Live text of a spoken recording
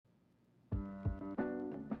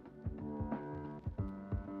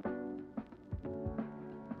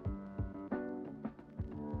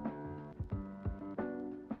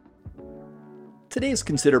Today's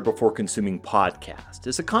Consider Before Consuming podcast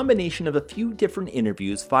is a combination of a few different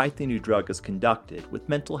interviews Fight the New Drug has conducted with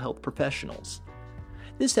mental health professionals.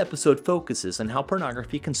 This episode focuses on how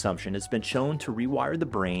pornography consumption has been shown to rewire the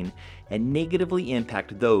brain and negatively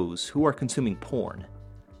impact those who are consuming porn.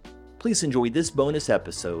 Please enjoy this bonus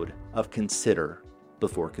episode of Consider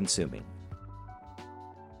Before Consuming.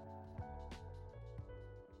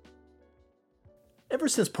 Ever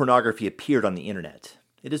since pornography appeared on the internet,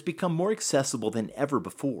 it has become more accessible than ever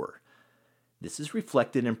before. This is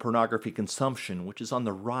reflected in pornography consumption, which is on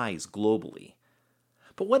the rise globally.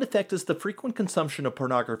 But what effect does the frequent consumption of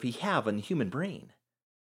pornography have on the human brain?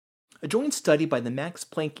 A joint study by the Max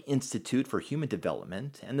Planck Institute for Human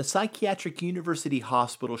Development and the Psychiatric University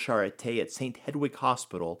Hospital Charité at St. Hedwig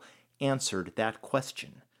Hospital answered that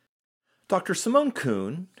question. Dr. Simone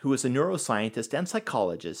Kuhn, who is a neuroscientist and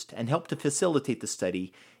psychologist and helped to facilitate the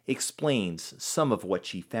study, explains some of what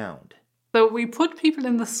she found. So we put people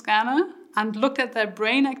in the scanner and looked at their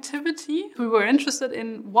brain activity. We were interested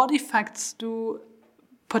in what effects do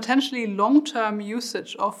potentially long-term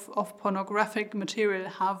usage of pornographic material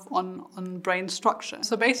have on brain structure.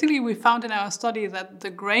 So basically we found in our study that the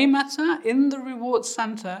gray matter in the reward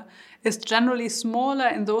center is generally smaller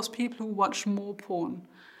in those people who watch more porn.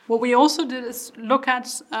 What we also did is look at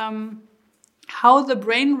how the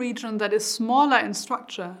brain region that is smaller in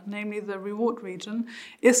structure, namely the reward region,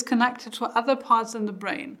 is connected to other parts in the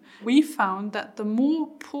brain. We found that the more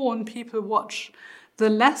porn people watch, the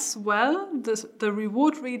less well the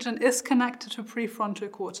reward region is connected to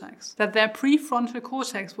prefrontal cortex. That their prefrontal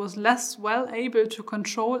cortex was less well able to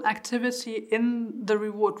control activity in the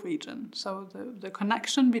reward region. So the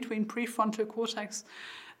connection between prefrontal cortex,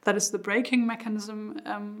 that is the braking mechanism,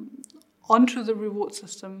 onto the reward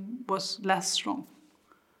system was less strong.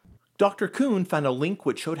 Dr. Kuhn found a link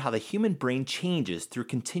which showed how the human brain changes through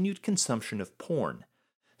continued consumption of porn,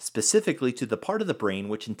 specifically to the part of the brain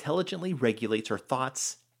which intelligently regulates our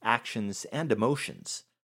thoughts, actions, and emotions.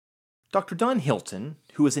 Dr. Don Hilton,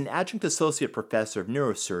 who is an adjunct associate professor of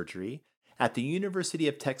neurosurgery at the University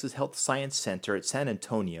of Texas Health Science Center at San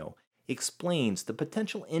Antonio, explains the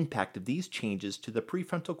potential impact of these changes to the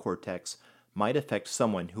prefrontal cortex might affect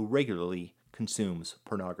someone who regularly consumes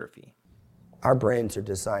pornography. Our brains are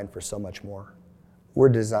designed for so much more. We're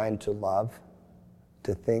designed to love,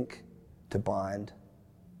 to think, to bond,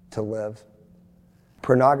 to live.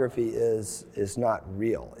 Pornography is not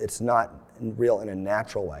real. It's not real in a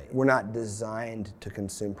natural way. We're not designed to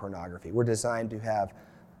consume pornography. We're designed to have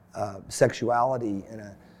sexuality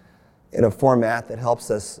in a format that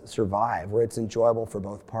helps us survive, where it's enjoyable for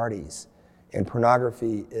both parties. And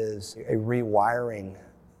pornography is a rewiring,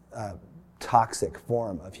 toxic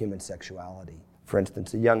form of human sexuality. For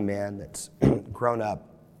instance, a young man that's grown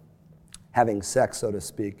up having sex, so to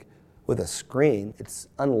speak, with a screen, it's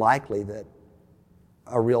unlikely that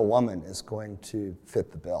a real woman is going to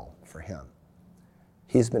fit the bill for him.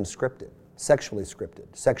 He's been scripted,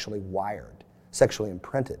 sexually wired, sexually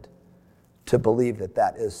imprinted to believe that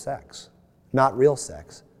that is sex. Not real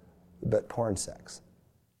sex, but porn sex.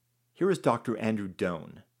 Here is Dr. Andrew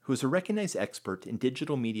Doan, who is a recognized expert in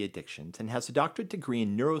digital media addictions and has a doctorate degree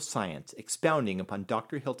in neuroscience, expounding upon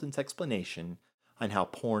Dr. Hilton's explanation on how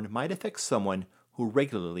porn might affect someone who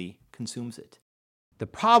regularly consumes it. The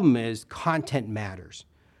problem is content matters.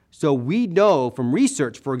 So we know from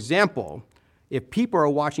research, for example, if people are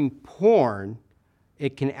watching porn,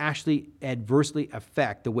 it can actually adversely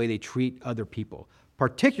affect the way they treat other people.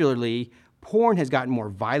 Particularly, porn has gotten more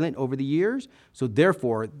violent over the years, so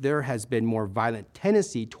therefore there has been more violent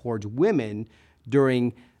tendency towards women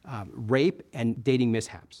during rape and dating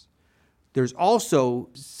mishaps. There's also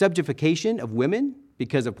subjectification of women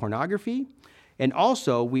because of pornography, and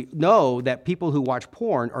also we know that people who watch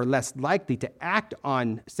porn are less likely to act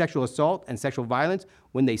on sexual assault and sexual violence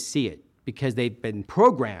when they see it, because they've been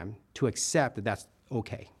programmed to accept that that's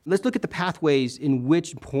okay. Let's look at the pathways in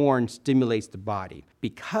which porn stimulates the body.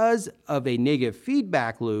 Because of a negative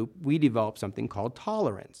feedback loop, we develop something called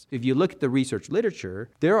tolerance. If you look at the research literature,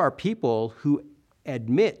 there are people who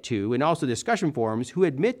admit to, and also discussion forums, who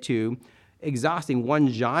admit to exhausting one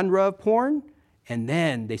genre of porn, and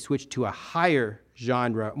then they switch to a higher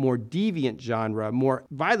genre, more deviant genre, more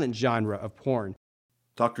violent genre of porn.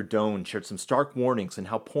 Dr. Doan shared some stark warnings on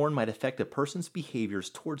how porn might affect a person's behaviors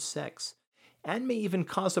towards sex, and may even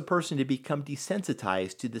cause a person to become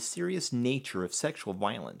desensitized to the serious nature of sexual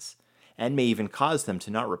violence, and may even cause them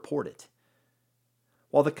to not report it.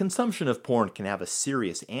 While the consumption of porn can have a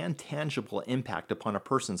serious and tangible impact upon a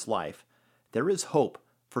person's life, there is hope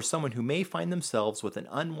for someone who may find themselves with an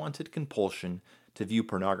unwanted compulsion to view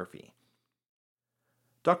pornography.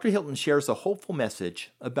 Dr. Hilton shares a hopeful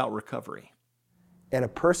message about recovery. And a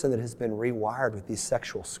person that has been rewired with these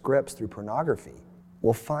sexual scripts through pornography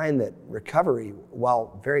will find that recovery,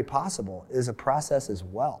 while very possible, is a process as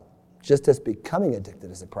well. Just as becoming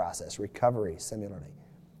addicted is a process, recovery, similarly,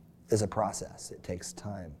 is a process. It takes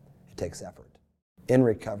time, it takes effort. In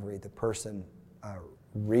recovery, the person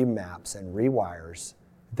remaps and rewires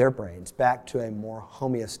their brains back to a more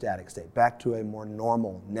homeostatic state, back to a more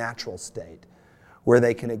normal, natural state, where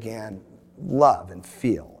they can again love and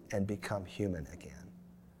feel and become human again.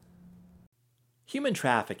 Human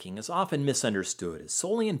trafficking is often misunderstood as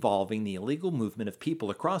solely involving the illegal movement of people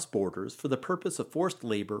across borders for the purpose of forced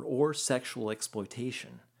labor or sexual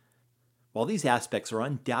exploitation. While these aspects are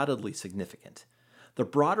undoubtedly significant, the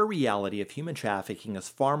broader reality of human trafficking is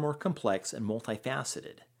far more complex and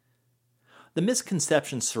multifaceted. The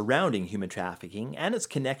misconceptions surrounding human trafficking and its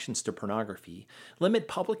connections to pornography limit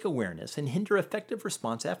public awareness and hinder effective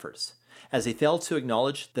response efforts, as they fail to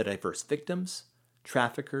acknowledge the diverse victims,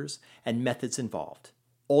 traffickers, and methods involved,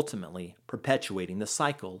 ultimately perpetuating the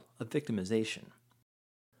cycle of victimization.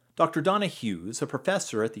 Dr. Donna Hughes, a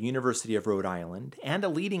professor at the University of Rhode Island and a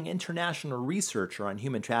leading international researcher on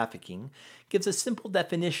human trafficking, gives a simple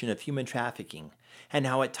definition of human trafficking and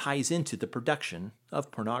how it ties into the production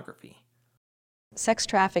of pornography. Sex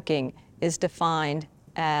trafficking is defined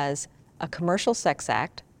as a commercial sex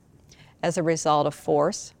act as a result of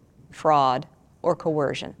force, fraud, or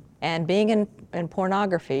coercion. And being in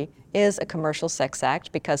pornography is a commercial sex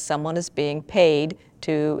act because someone is being paid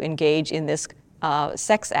to engage in this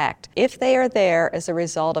sex act. If they are there as a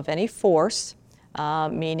result of any force,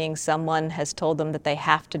 meaning someone has told them that they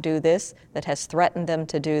have to do this, that has threatened them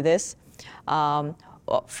to do this,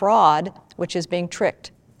 fraud, which is being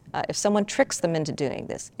tricked. If someone tricks them into doing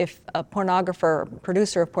this, if a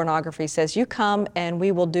producer of pornography says, you come and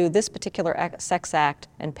we will do this particular sex act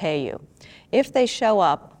and pay you. If they show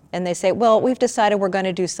up and they say, well, we've decided we're going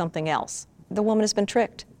to do something else, the woman has been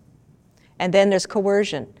tricked. And then there's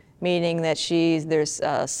coercion, meaning that there's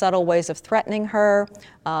subtle ways of threatening her.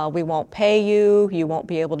 We won't pay you, you won't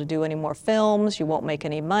be able to do any more films, you won't make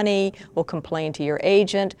any money, we'll complain to your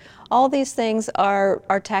agent. All these things are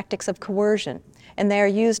tactics of coercion, and they are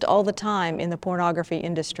used all the time in the pornography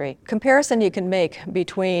industry. Comparison you can make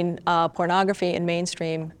between pornography and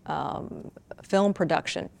mainstream film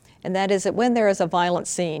production, and that is that when there is a violent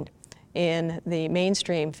scene in the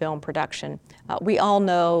mainstream film production, we all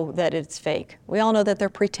know that it's fake. We all know that they're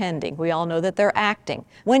pretending. We all know that they're acting.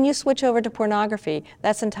 When you switch over to pornography,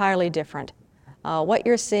 that's entirely different. What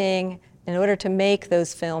you're seeing in order to make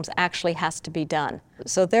those films actually has to be done.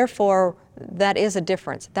 So therefore, that is a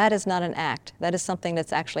difference. That is not an act. That is something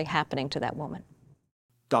that's actually happening to that woman.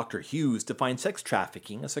 Dr. Hughes defines sex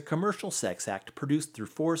trafficking as a commercial sex act produced through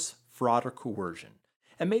force, fraud, or coercion,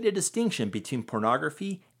 and made a distinction between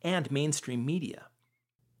pornography and mainstream media.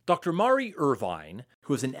 Dr. Mari Irvine,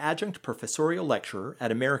 who is an adjunct professorial lecturer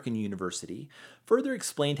at American University, further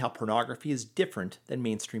explained how pornography is different than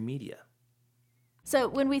mainstream media. So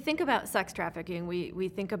when we think about sex trafficking, we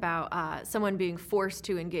think about someone being forced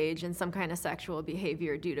to engage in some kind of sexual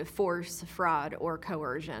behavior due to force, fraud, or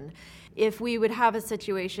coercion. If we would have a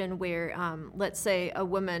situation where, let's say, a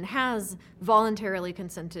woman has voluntarily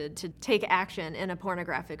consented to take action in a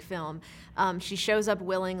pornographic film, she shows up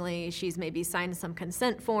willingly, she's maybe signed some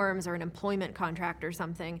consent forms or an employment contract or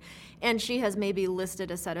something, and she has maybe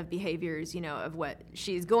listed a set of behaviors, of what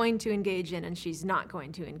she's going to engage in and she's not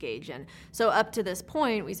going to engage in. So up to this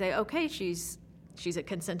point, we say, okay, she's a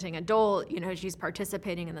consenting adult, she's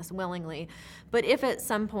participating in this willingly. But if at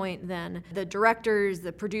some point then the directors,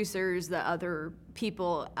 the producers, the other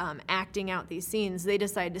people acting out these scenes, they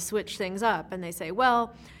decide to switch things up and they say,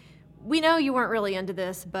 well, we know you weren't really into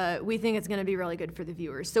this, but we think it's going to be really good for the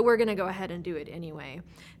viewers, so we're going to go ahead and do it anyway.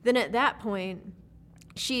 Then at that point,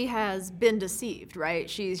 she has been deceived, right?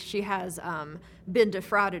 She has been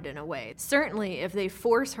defrauded in a way. Certainly, if they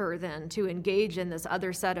force her then to engage in this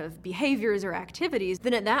other set of behaviors or activities,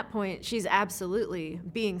 then at that point, she's absolutely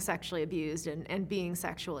being sexually abused and being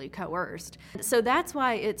sexually coerced. So that's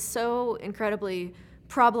why it's so incredibly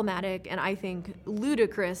problematic and I think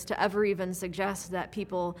ludicrous to ever even suggest that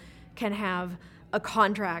people can have a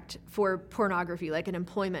contract for pornography, like an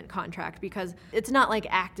employment contract, because it's not like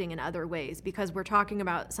acting in other ways, because we're talking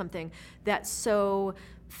about something that's so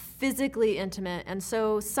physically intimate and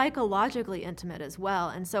so psychologically intimate as well.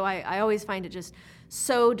 And so I always find it just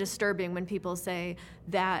so disturbing when people say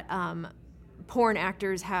that porn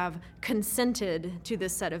actors have consented to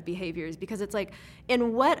this set of behaviors, because it's like,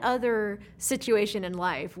 in what other situation in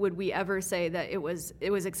life would we ever say that it was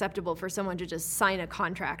acceptable for someone to just sign a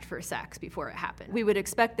contract for sex before it happened? We would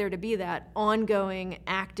expect there to be that ongoing,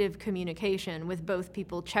 active communication with both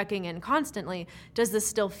people checking in constantly. Does this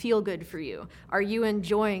still feel good for you? Are you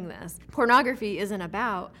enjoying this? Pornography isn't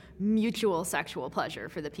about mutual sexual pleasure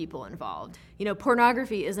for the people involved.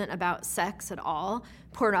 Pornography isn't about sex at all.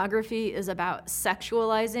 Pornography is about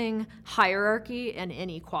sexualizing hierarchy and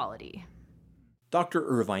inequality. Dr.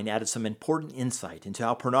 Irvine added some important insight into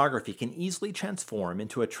how pornography can easily transform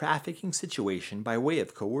into a trafficking situation by way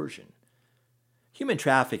of coercion. Human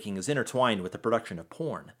trafficking is intertwined with the production of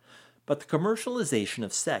porn, but the commercialization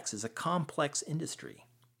of sex is a complex industry.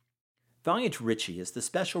 Valiant Ritchie is the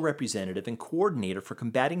special representative and coordinator for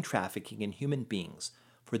combating trafficking in human beings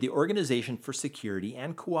for the Organization for Security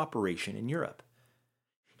and Cooperation in Europe.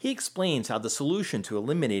 He explains how the solution to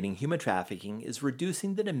eliminating human trafficking is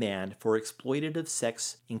reducing the demand for exploitative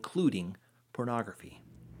sex, including pornography.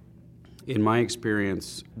 In my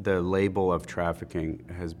experience, the label of trafficking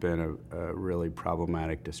has been a really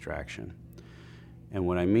problematic distraction. And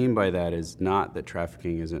what I mean by that is not that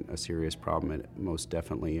trafficking isn't a serious problem, it most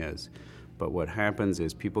definitely is. But what happens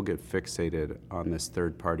is people get fixated on this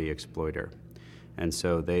third-party exploiter. And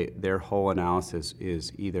so their whole analysis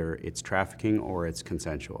is either it's trafficking or it's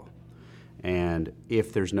consensual. And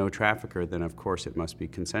if there's no trafficker, then of course it must be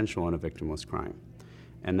consensual and a victimless crime.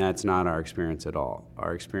 And that's not our experience at all.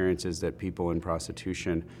 Our experience is that people in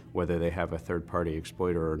prostitution, whether they have a third-party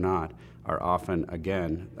exploiter or not, are often,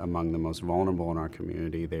 again, among the most vulnerable in our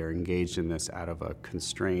community. They are engaged in this out of a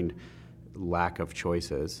constrained lack of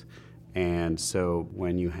choices. And so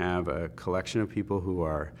when you have a collection of people who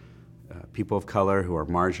are people of color, who are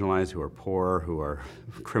marginalized, who are poor, who are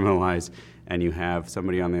criminalized, and you have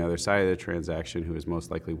somebody on the other side of the transaction who is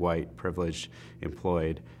most likely white, privileged,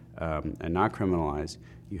 employed, and not criminalized,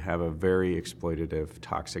 you have a very exploitative,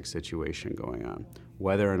 toxic situation going on,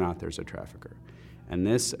 whether or not there's a trafficker. And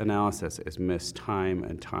this analysis is missed time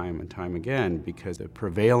and time and time again because the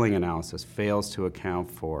prevailing analysis fails to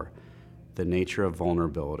account for the nature of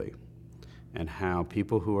vulnerability and how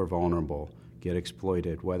people who are vulnerable get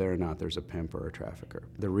exploited, whether or not there's a pimp or a trafficker.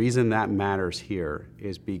 The reason that matters here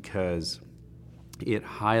is because it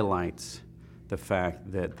highlights the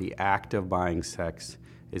fact that the act of buying sex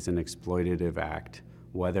is an exploitative act,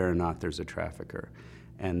 whether or not there's a trafficker.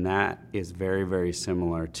 And that is very, very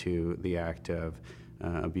similar to the act of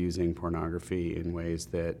abusing pornography in ways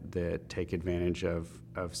that take advantage of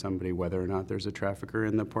somebody, whether or not there's a trafficker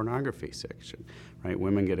in the pornography section, right?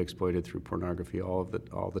 Women get exploited through pornography all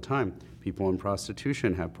the time. People in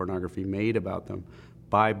prostitution have pornography made about them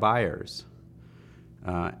by buyers,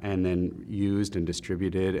 and then used and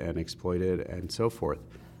distributed and exploited and so forth,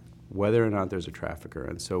 whether or not there's a trafficker.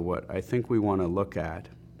 And so what I think we want to look at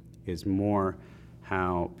is more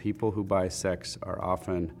how people who buy sex are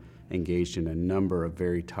often engaged in a number of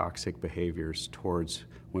very toxic behaviors towards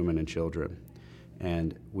women and children.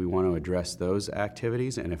 And we want to address those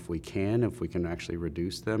activities, and if we can actually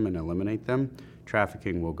reduce them and eliminate them,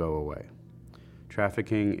 trafficking will go away.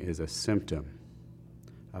 Trafficking is a symptom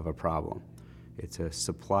of a problem. It's a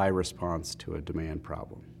supply response to a demand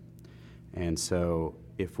problem. And so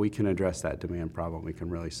if we can address that demand problem, we can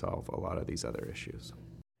really solve a lot of these other issues.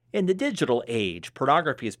 In the digital age,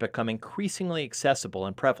 pornography has become increasingly accessible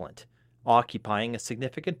and prevalent, occupying a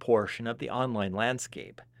significant portion of the online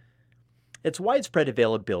landscape. Its widespread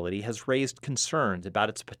availability has raised concerns about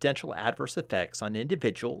its potential adverse effects on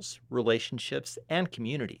individuals, relationships, and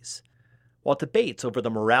communities. While debates over the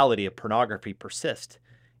morality of pornography persist,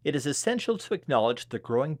 it is essential to acknowledge the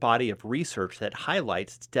growing body of research that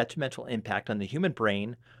highlights its detrimental impact on the human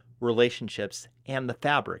brain, relationships, and the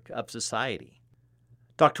fabric of society.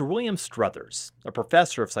 Dr. William Struthers, a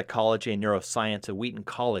professor of psychology and neuroscience at Wheaton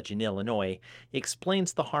College in Illinois,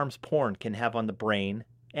 explains the harms porn can have on the brain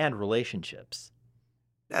and relationships.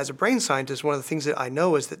 As a brain scientist, one of the things that I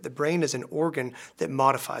know is that the brain is an organ that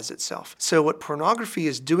modifies itself. So what pornography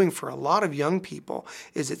is doing for a lot of young people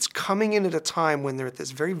is it's coming in at a time when they're at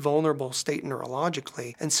this very vulnerable state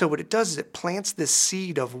neurologically. And so what it does is it plants this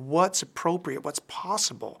seed of what's appropriate, what's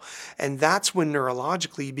possible. And that's when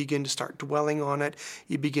neurologically you begin to start dwelling on it.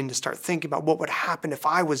 You begin to start thinking about what would happen if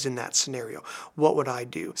I was in that scenario. What would I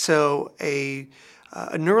do? So a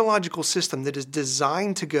neurological system that is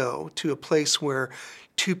designed to go to a place where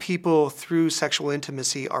two people through sexual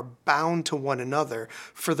intimacy are bound to one another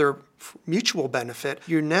for their mutual benefit,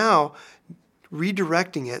 you're now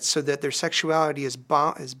redirecting it so that their sexuality is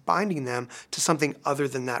binding them to something other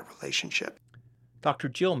than that relationship. Dr.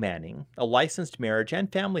 Jill Manning, a licensed marriage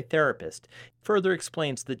and family therapist, further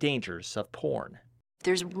explains the dangers of porn.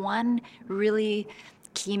 There's one really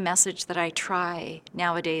key message that I try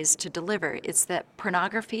nowadays to deliver. It's that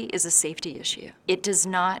pornography is a safety issue. It does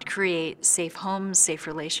not create safe homes, safe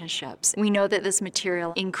relationships. We know that this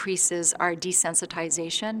material increases our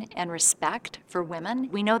desensitization and respect for women.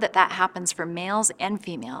 We know that that happens for males and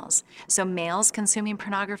females. So males consuming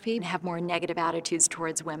pornography have more negative attitudes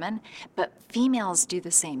towards women, but females do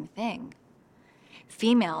the same thing.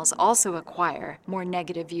 Females also acquire more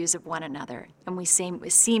negative views of one another, and we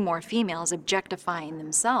see more females objectifying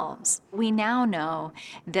themselves. We now know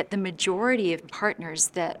that the majority of partners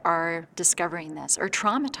that are discovering this are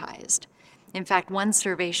traumatized. In fact, one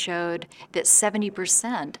survey showed that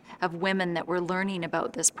 70% of women that were learning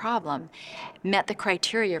about this problem met the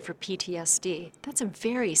criteria for PTSD. That's a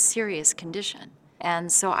very serious condition. And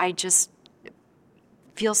so I just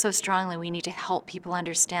feel so strongly we need to help people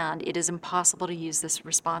understand it is impossible to use this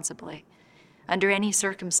responsibly under any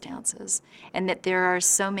circumstances, and that there are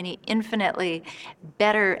so many infinitely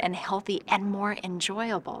better and healthy and more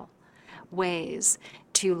enjoyable ways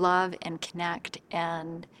to love and connect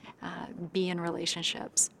and be in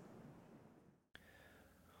relationships.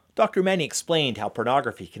 Dr. Manning explained how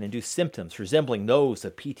pornography can induce symptoms resembling those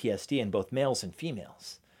of PTSD in both males and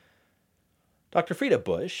females. Dr. Frida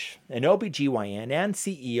Bush, an OBGYN and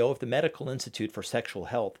CEO of the Medical Institute for Sexual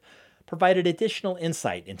Health, provided additional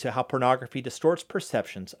insight into how pornography distorts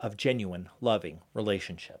perceptions of genuine, loving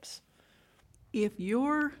relationships. If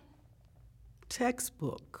your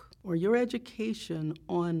textbook or your education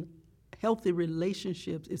on healthy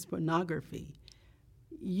relationships is pornography,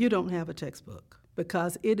 you don't have a textbook,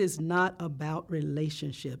 because it is not about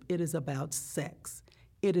relationship. It is about sex.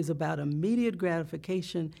 It is about immediate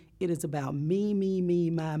gratification. It is about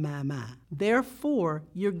me, my. Therefore,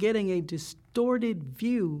 you're getting a distorted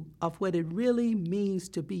view of what it really means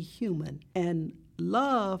to be human. And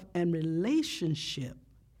love and relationship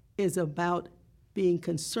is about being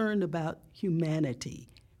concerned about humanity,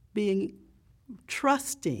 being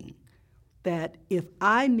trusting that if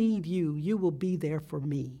I need you, you will be there for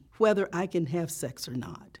me, whether I can have sex or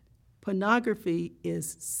not. Pornography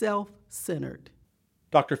is self-centered.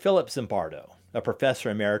 Dr. Philip Zimbardo, a professor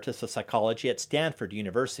emeritus of psychology at Stanford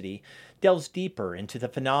University, delves deeper into the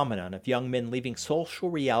phenomenon of young men leaving social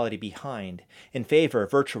reality behind in favor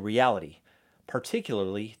of virtual reality,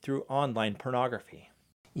 particularly through online pornography.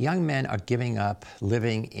 Young men are giving up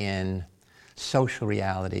living in social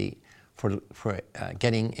reality for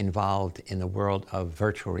getting involved in the world of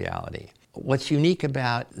virtual reality. What's unique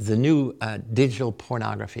about the new digital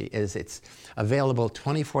pornography is it's available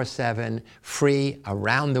 24/7, free,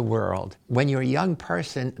 around the world. When you're a young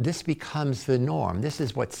person, this becomes the norm. This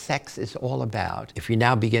is what sex is all about. If you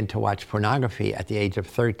now begin to watch pornography at the age of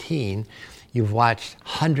 13, you've watched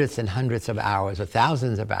hundreds and hundreds of hours or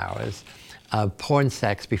thousands of hours of porn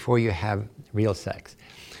sex before you have real sex.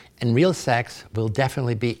 And real sex will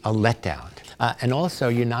definitely be a letdown. And also,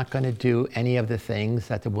 you're not going to do any of the things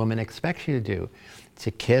that the woman expects you to do,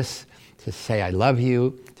 to kiss, to say I love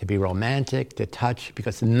you, to be romantic, to touch,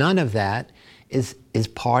 because none of that is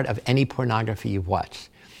part of any pornography you've watched.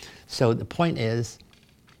 So the point is,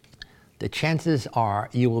 the chances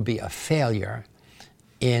are you will be a failure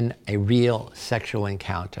in a real sexual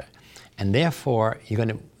encounter. And therefore, you're going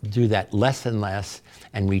to do that less and less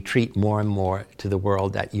and retreat more and more to the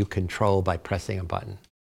world that you control by pressing a button.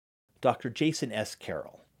 Dr. Jason S.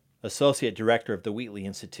 Carroll, Associate Director of the Wheatley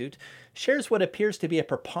Institute, shares what appears to be a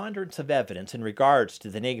preponderance of evidence in regards to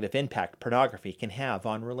the negative impact pornography can have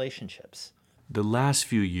on relationships. The last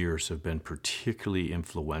few years have been particularly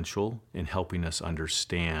influential in helping us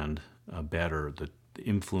understand better the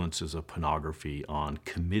influences of pornography on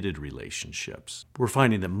committed relationships. We're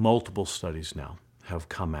finding that multiple studies now have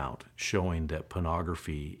come out showing that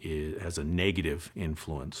pornography has a negative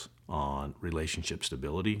influence on relationship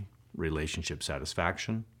stability, relationship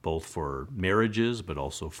satisfaction, both for marriages but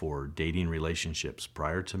also for dating relationships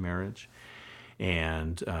prior to marriage.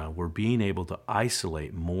 And we're being able to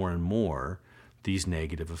isolate more and more these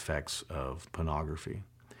negative effects of pornography.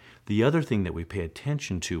 The other thing that we pay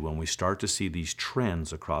attention to when we start to see these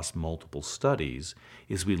trends across multiple studies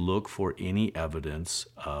is we look for any evidence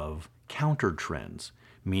of counter trends,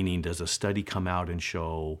 meaning does a study come out and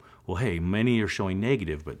show, well, hey, many are showing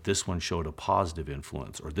negative, but this one showed a positive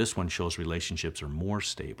influence, or this one shows relationships are more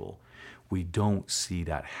stable. We don't see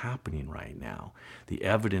that happening right now. The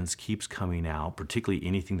evidence keeps coming out, particularly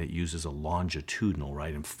anything that uses a longitudinal,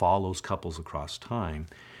 right, and follows couples across time.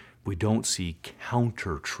 We don't see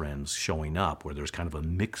counter trends showing up where there's kind of a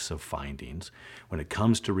mix of findings. When it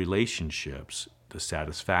comes to relationships, the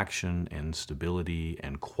satisfaction and stability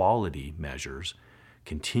and quality measures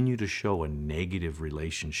continue to show a negative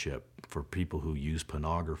relationship for people who use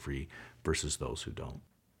pornography versus those who don't.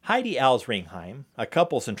 Heidi Alsringheim, a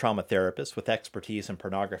couples and trauma therapist with expertise in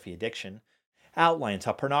pornography addiction, outlines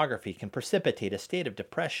how pornography can precipitate a state of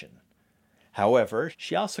depression. However,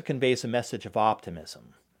 she also conveys a message of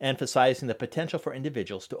optimism, emphasizing the potential for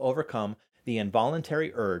individuals to overcome the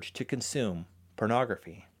involuntary urge to consume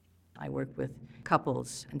pornography. I work with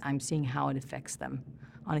couples, and I'm seeing how it affects them.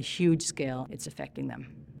 On a huge scale, it's affecting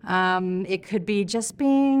them. It could be just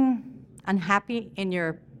being unhappy in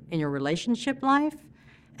your relationship life,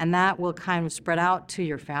 and that will kind of spread out to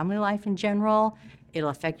your family life in general. It'll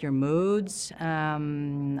affect your moods.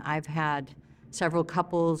 I've had several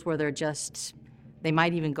couples where they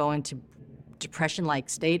might even go into depression-like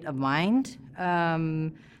state of mind.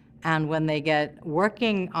 And when they get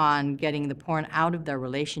working on getting the porn out of their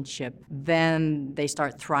relationship, then they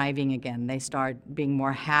start thriving again. They start being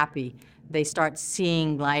more happy. They start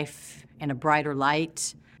seeing life in a brighter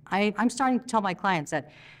light. I'm starting to tell my clients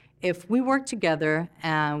that if we work together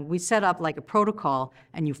and we set up like a protocol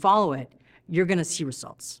and you follow it, you're going to see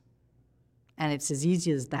results. And it's as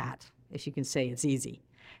easy as that, if you can say it's easy.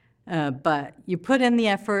 But you put in the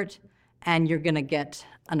effort and you're going to get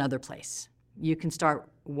another place. You can start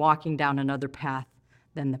walking down another path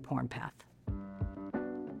than the porn path.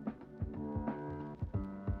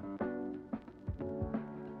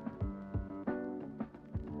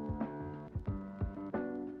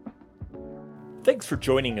 Thanks for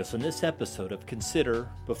joining us on this episode of Consider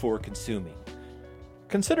Before Consuming.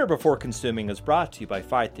 Consider Before Consuming is brought to you by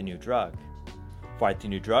Fight the New Drug. Fight the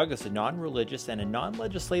New Drug is a non-religious and a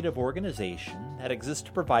non-legislative organization that exists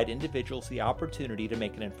to provide individuals the opportunity to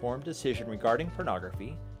make an informed decision regarding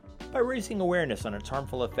pornography by raising awareness on its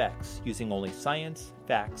harmful effects using only science,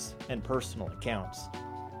 facts, and personal accounts.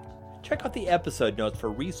 Check out the episode notes for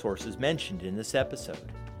resources mentioned in this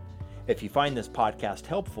episode. If you find this podcast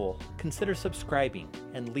helpful, consider subscribing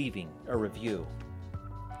and leaving a review.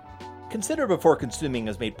 Consider Before Consuming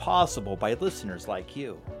is made possible by listeners like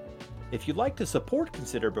you. If you'd like to support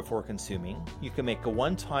Consider Before Consuming, you can make a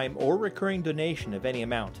one-time or recurring donation of any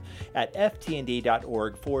amount at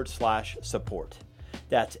ftnd.org/support.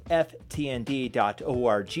 That's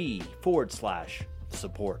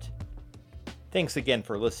ftnd.org/support. Thanks again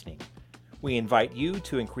for listening. We invite you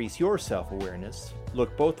to increase your self-awareness,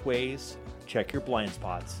 look both ways, check your blind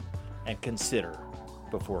spots, and consider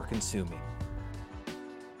before consuming.